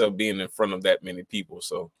seen myself being in front of that many people.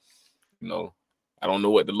 So, I don't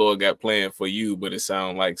know what the Lord got planned for you, but it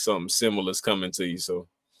sounds like something similar is coming to you. So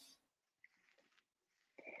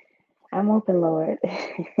I'm open, Lord.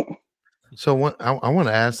 So I want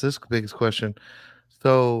to ask this biggest question.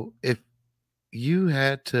 So if you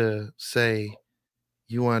had to say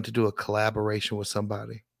you wanted to do a collaboration with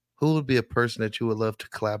somebody, who would be a person that you would love to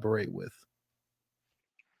collaborate with?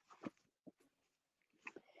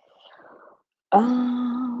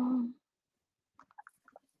 Um,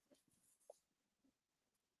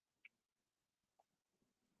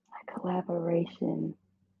 Collaboration.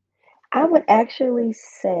 I would actually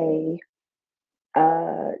say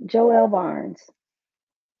Joel Barnes.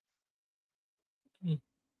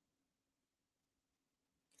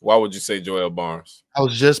 Why would you say Joel Barnes? I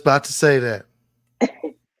was just about to say that.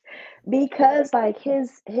 Because like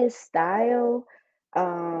his style,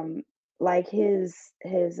 um, like his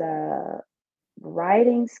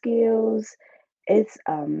writing skills, it's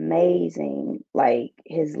amazing. Like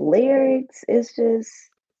his lyrics,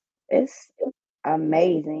 it's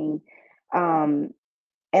amazing. Um,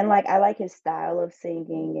 and like I like his style of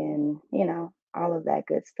singing and all of that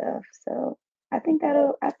good stuff. So I think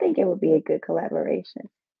it would be a good collaboration.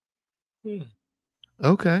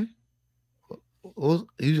 Okay. Well,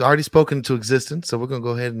 you've already spoken into existence, so we're gonna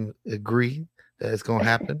go ahead and agree that it's gonna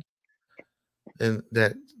happen, and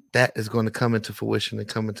that is going to come into fruition and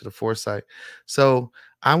come into the foresight. So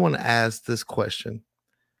I want to ask this question.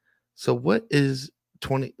 So what is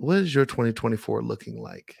your 2024 looking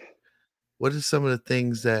like? What are some of the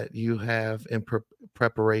things that you have in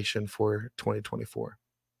preparation for 2024?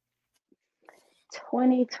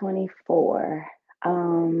 2024.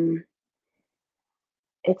 Um,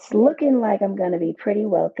 it's looking like I'm going to be pretty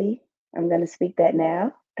wealthy. I'm going to speak that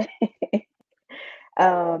now.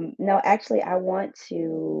 No, actually, I want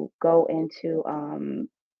to go into,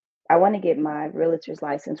 I want to get my realtor's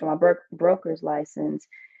license or my broker's license.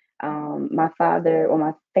 My father or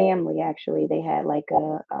my family actually, they had like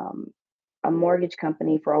a mortgage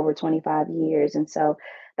company for over 25 years. And so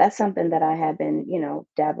that's something that I have been,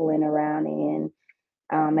 dabbling around in.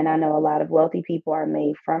 And I know a lot of wealthy people are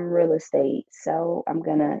made from real estate. So I'm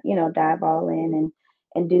gonna, dive all in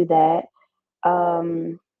and do that.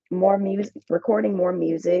 Um, More music, recording more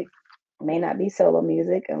music. May not be solo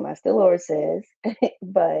music unless the Lord says,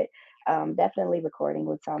 but definitely recording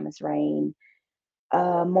with Thomas Rain.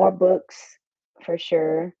 More books for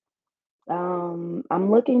sure.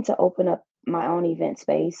 I'm looking to open up my own event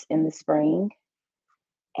space in the spring.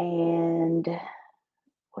 And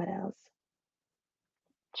what else?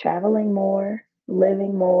 Traveling more,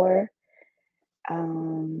 living more.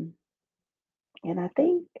 Um, and I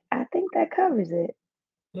think that covers it.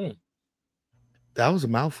 That was a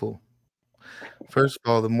mouthful. First of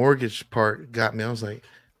all, the mortgage part got me. I was like,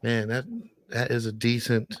 man, that is a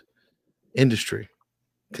decent industry,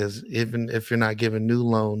 because even if you're not giving new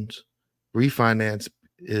loans, refinance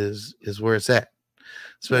is where it's at,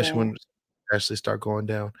 especially Yeah. when actually start going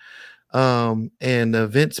down. And the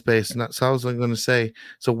event space. Not so I was going to say,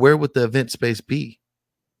 so where would the event space be?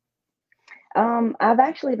 I've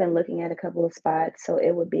actually been looking at a couple of spots. So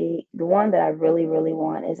it would be the one that I really, really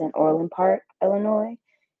want is in Orland Park, Illinois.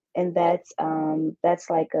 And that's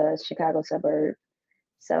like a Chicago suburb.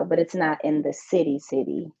 So, but it's not in the city.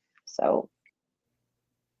 So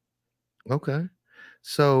Okay,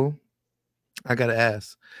 so I gotta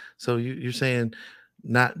ask. So you're saying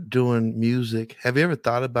not doing music. Have you ever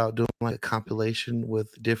thought about doing like a compilation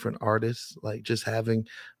with different artists, like just having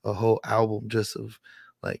a whole album just of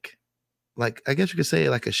like I guess you could say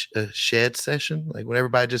like a shed session, like when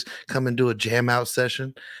everybody just come and do a jam out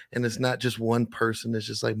session, and it's not just one person, it's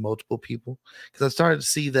just like multiple people. Because I started to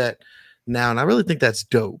see that now, and I really think that's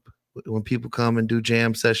dope when people come and do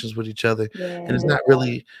jam sessions with each other, and it's yeah, not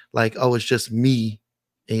really like, oh, it's just me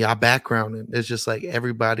and y'all background, and it's just like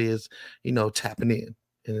everybody is tapping in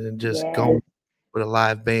and then just yeah. going with a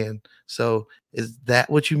live band. So is that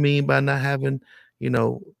what you mean by not having you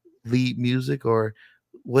know lead music, or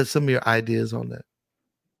what's some of your ideas on that?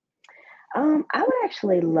 I would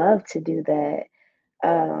actually love to do that.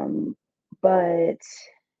 Um, but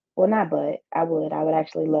well, not but I would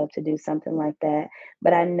actually love to do something like that.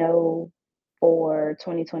 But I know for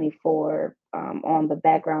 2024, on the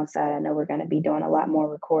background side, I know we're going to be doing a lot more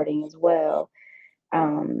recording as well.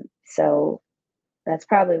 So that's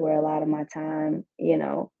probably where a lot of my time,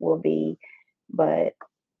 will be. But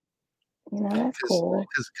that's cool.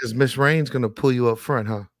 Because Miss Rain's gonna pull you up front,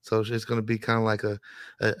 huh? So it's gonna be kind of like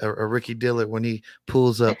a Ricky Dillard when he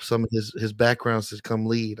pulls up some of his backgrounds to come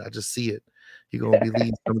lead. I just see it. You're gonna be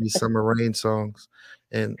leading some of these summer rain songs,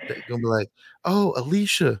 and they're gonna be like, "Oh,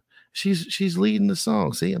 Alicia, she's leading the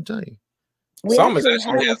song." See, I'm telling you. We Psalmist actually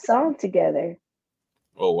actually have a has. song together.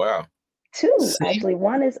 Oh wow. Two, See, actually.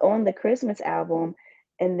 One is on the Christmas album,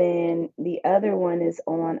 and then the other one is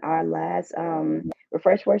on our last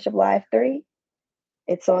Refresh Worship Live 3.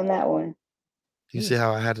 It's on that one. you see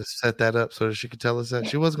how I had to set that up so that she could tell us that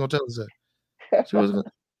she wasn't gonna tell us that. She wasn't.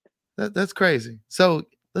 That's crazy. So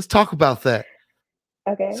let's talk about that.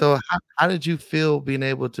 Okay. So how did you feel being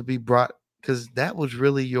able to be brought because that was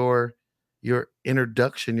really your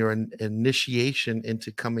introduction, your initiation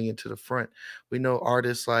into coming into the front. We know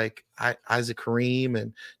artists like Isaac Kareem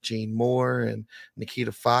and Gene Moore and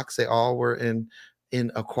Nikita Fox. They all were in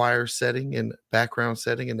a choir setting and background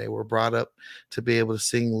setting, and they were brought up to be able to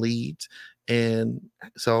sing leads. And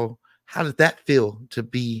so how did that feel to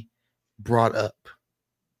be brought up?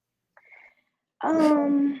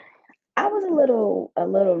 I was a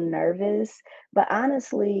little nervous, but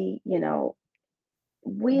honestly, you know,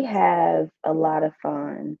 we have a lot of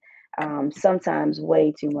fun. Sometimes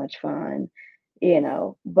way too much fun, you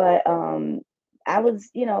know. But I was,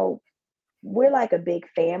 you know, we're like a big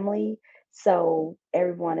family, so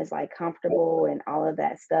everyone is like comfortable and all of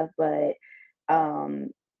that stuff. But um,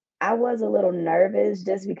 I was a little nervous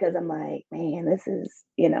just because I'm like, man, this is,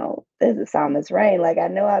 you know, this is Psalmist Rain. Like I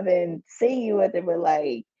know I've been seeing you with it, but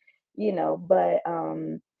like, you know, but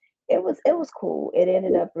it was cool. It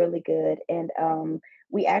ended up really good. And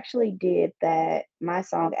we actually did that my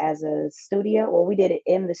song as a studio. Well, we did it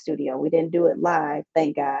in the studio. We didn't do it live,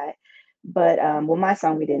 thank God. But well, my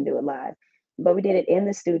song we didn't do it live, but we did it in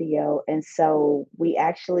the studio, and so we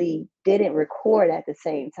actually didn't record at the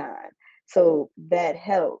same time. So that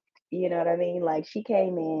helped. You know what I mean? Like she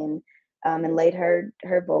came in and laid her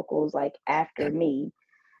vocals like after me.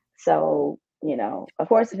 So, you know, of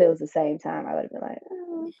course, if it was the same time, I would have been like,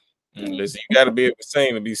 oh. Listen, you got to be able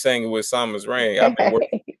to be singing with Psalmist Rain.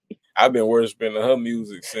 I've been worshiping her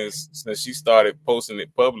music since she started posting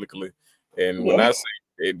it publicly, and when I say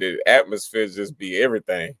it, the atmosphere just be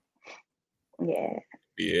everything. Yeah,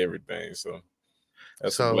 be everything. So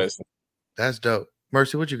that's a blessing. That's dope.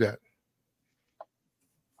 Mercy, what you got?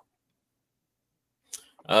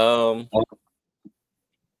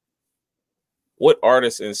 What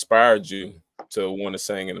artist inspired you to want to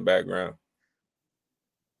sing in the background?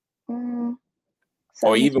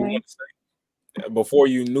 Or even want to sing before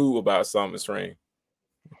you knew about Psalmist Rain?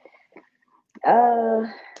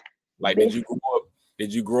 Like did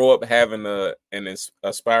you grow up having an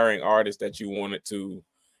aspiring artist that you wanted to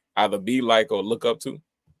either be like or look up to?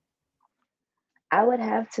 I would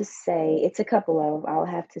have to say it's a couple of. I'll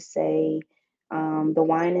have to say the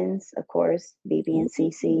Winans, of course, BB and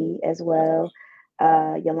CC as well,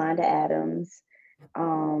 Yolanda Adams,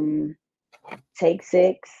 Take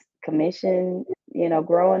Six, Commission. You know,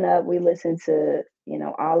 growing up, we listened to, you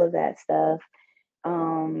know, all of that stuff.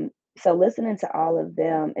 So listening to all of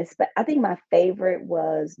them, I think my favorite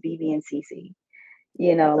was BB and CC.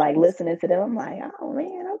 You know, like listening to them, I'm like, oh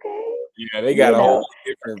man, okay. Yeah, they got a whole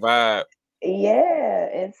different vibe. Yeah,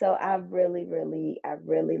 and so I really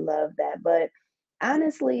love that. But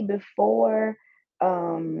honestly, before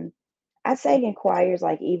I sang in choirs,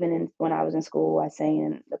 like even when I was in school, I sang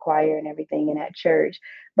in the choir and everything and at church.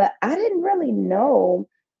 But I didn't really know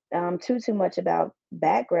too much about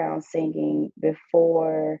background singing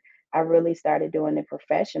before I really started doing it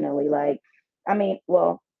professionally. Like, I mean,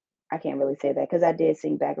 well, I can't really say that because I did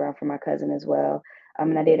sing background for my cousin as well.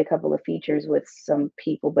 And I did a couple of features with some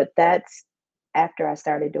people, but that's after I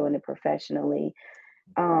started doing it professionally.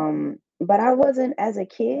 But I wasn't, as a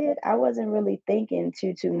kid, I wasn't really thinking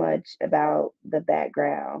too much about the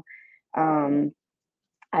background. Um,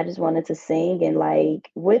 I just wanted to sing, and like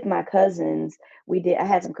with my cousins, I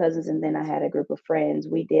had some cousins and then I had a group of friends.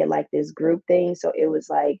 We did like this group thing. So it was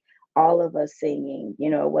like all of us singing, you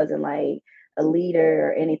know, it wasn't like a leader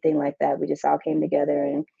or anything like that. We just all came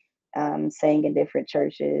together and sang in different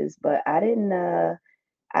churches. But I didn't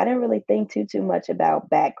really think too much about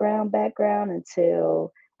background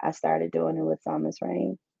until I started doing it with Psalmist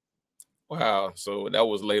Rain. Wow. So that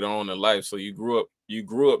was later on in life. So you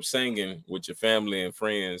grew up singing with your family and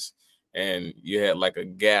friends, and you had like a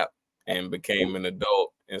gap and became an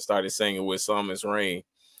adult and started singing with Psalmist Rain.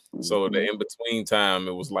 So the in between time,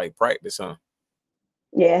 it was like practice, huh?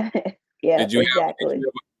 Yeah. Yeah, Did you exactly.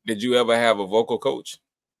 did you ever have a vocal coach?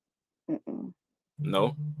 Mm-mm.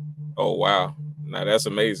 No. Oh wow. Now that's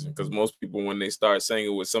amazing, because most people, when they start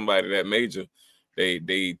singing with somebody that major,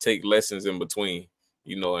 they take lessons in between,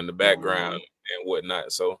 you know, in the background and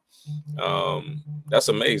whatnot. So that's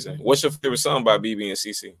amazing. What's your favorite song by BB and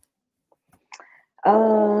CC?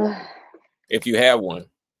 If you have one.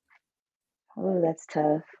 Oh, that's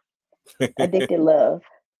tough. Addicted Love.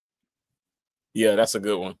 Yeah, that's a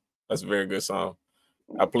good one. That's a very good song.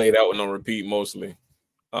 I play that one on repeat mostly,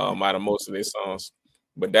 out of most of their songs.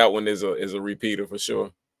 But that one is a repeater for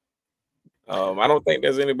sure. I don't think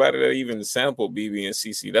there's anybody that even sampled BB and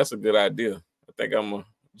CC. That's a good idea. I think I'm gonna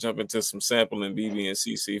jump into some sampling BB and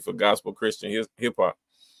CC for gospel Christian hip hop.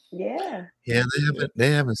 Yeah. Yeah,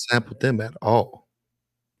 they haven't sampled them at all.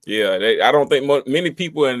 Yeah, I don't think many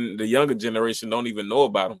people in the younger generation don't even know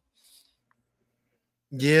about them.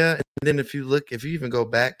 Yeah, and then if you even go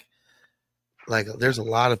back, like there's a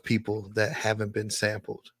lot of people that haven't been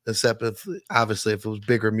sampled, except if obviously if it was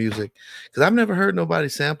bigger music. Because I've never heard nobody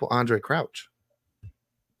sample Andre Crouch.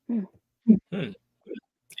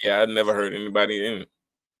 Yeah, I've never heard anybody in it.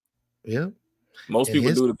 Yeah. Most And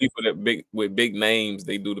people do the people that with big names.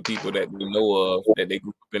 They do the people that we know of that they grew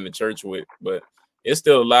up in the church with. But it's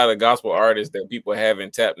still a lot of gospel artists that people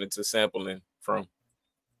haven't tapped into sampling from.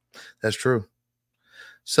 That's true.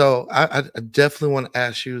 So I definitely want to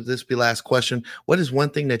ask you this. Be last question. What is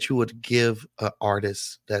one thing that you would give an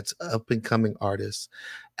artist that's up and coming artist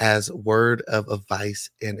as word of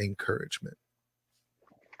advice and encouragement?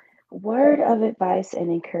 Word of advice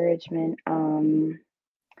and encouragement.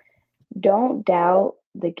 Don't doubt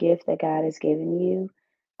the gift that God has given you.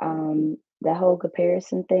 The whole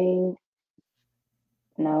comparison thing,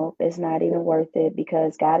 no, it's not even worth it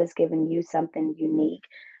because God has given you something unique.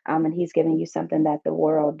 And He's given you something that the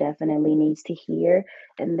world definitely needs to hear.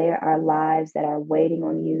 And there are lives that are waiting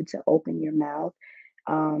on you to open your mouth.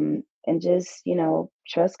 And just,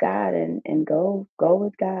 trust God and go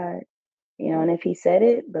with God. And if He said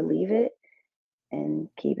it, believe it and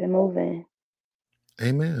keep it moving.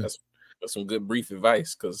 Amen. That's some good brief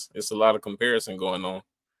advice because it's a lot of comparison going on.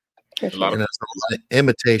 A lot of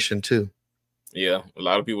imitation too. Yeah, a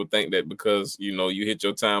lot of people think that because you hit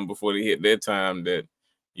your time before they hit their time that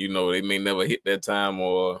they may never hit that time,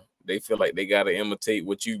 or they feel like they got to imitate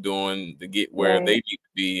what you're doing to get where they need to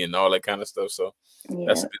be and all that kind of stuff. So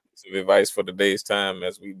that's a good piece of advice for today's time,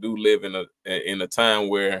 as we do live in a time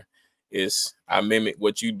where I mimic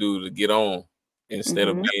what you do to get on instead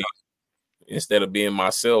of being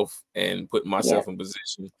myself and putting myself in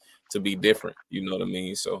position to be different. You know what I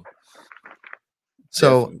mean? So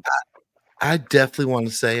I definitely want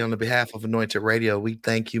to say on the behalf of Anointed Radio, we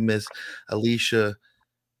thank you, Miss Alicia.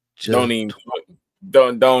 Don't even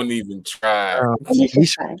try.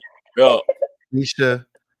 Alicia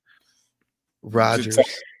Rogers.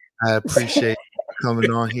 I appreciate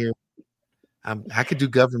coming on here. I could do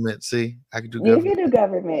government. See, I could do government. You can do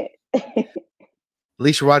government.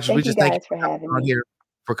 Alicia Rogers, thank we just you thank you for having me here,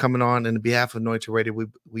 for coming on. And on behalf of Anointed Radio,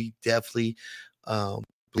 we definitely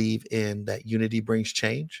believe in that unity brings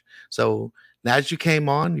change. So now that you came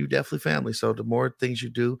on, you definitely family. So the more things you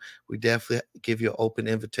do, we definitely give you an open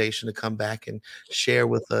invitation to come back and share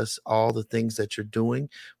with us all the things that you're doing.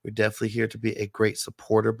 We're definitely here to be a great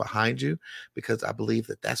supporter behind you, because I believe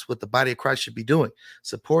that that's what the body of Christ should be doing,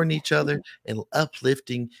 supporting each other and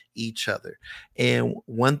uplifting each other. And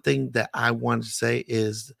one thing that I wanted to say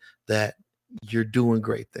is that you're doing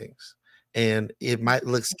great things. And it might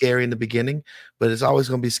look scary in the beginning, but it's always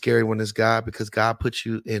going to be scary when it's God, because God puts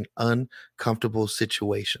you in uncomfortable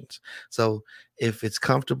situations. So if it's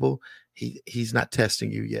comfortable, he's not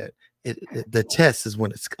testing you yet. The test is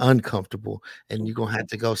when it's uncomfortable, and you're gonna have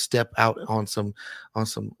to go step out on some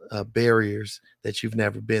barriers that you've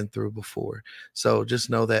never been through before. So just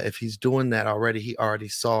know that if he's doing that already, he already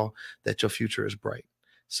saw that your future is bright.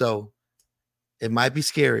 So it might be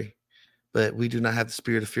scary, but we do not have the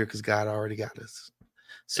spirit of fear because God already got us.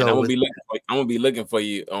 So and I'm gonna be looking for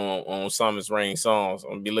you on Psalmist Rain songs.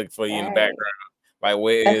 I'm gonna be looking for you in the background. Like,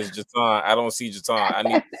 where is Jatan? I don't see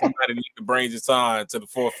Jatan. Somebody need to bring Jatan to the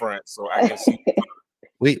forefront so I can see.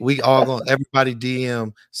 We all gonna everybody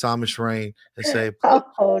DM Psalmist Rain and say, put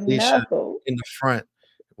Alicia in the front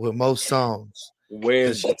with most songs.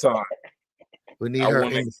 Where's Jatan? We need her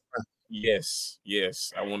in the front. Yes,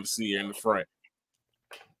 I want to see her in the front.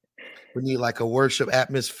 We need like a worship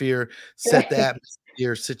atmosphere, set the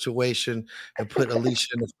atmosphere situation, and put Alicia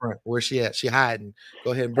in the front. Where's she at? She hiding.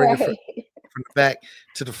 Go ahead and bring her from the back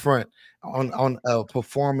to the front on a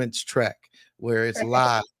performance track where it's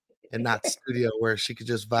live and not studio, where she could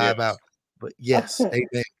just vibe out. But yes,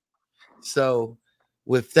 amen. So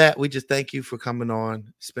with that, we just thank you for coming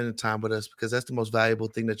on, spending time with us, because that's the most valuable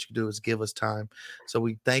thing that you do is give us time. So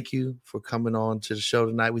we thank you for coming on to the show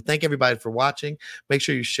tonight. We thank everybody for watching. Make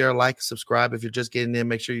sure you share, like, subscribe. If you're just getting in,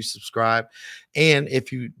 make sure you subscribe. And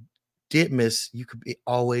if you did miss, you could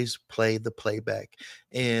always play the playback.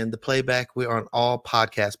 And the playback, we're on all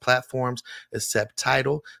podcast platforms except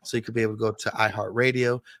Tidal. So you could be able to go to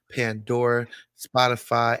iHeartRadio, Pandora,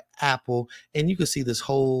 Spotify, Apple, and you can see this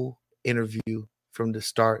whole interview from the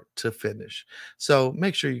start to finish. So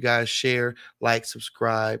make sure you guys share, like,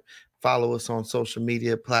 subscribe, follow us on social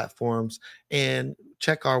media platforms, and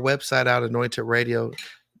check our website out,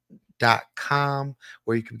 anointedradio.com,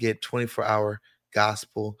 where you can get 24-hour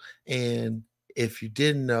gospel. And if you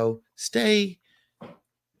didn't know, stay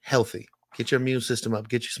healthy. Get your immune system up.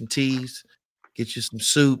 Get you some teas. Get you some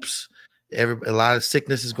soups. A lot of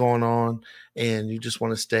sickness is going on, and you just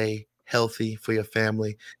want to stay healthy for your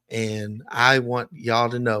family. And I want y'all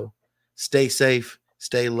to know, stay safe,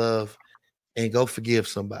 stay loved, and go forgive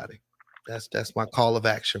somebody. That's my call of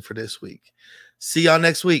action for this week. See y'all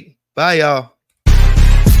next week. Bye, y'all.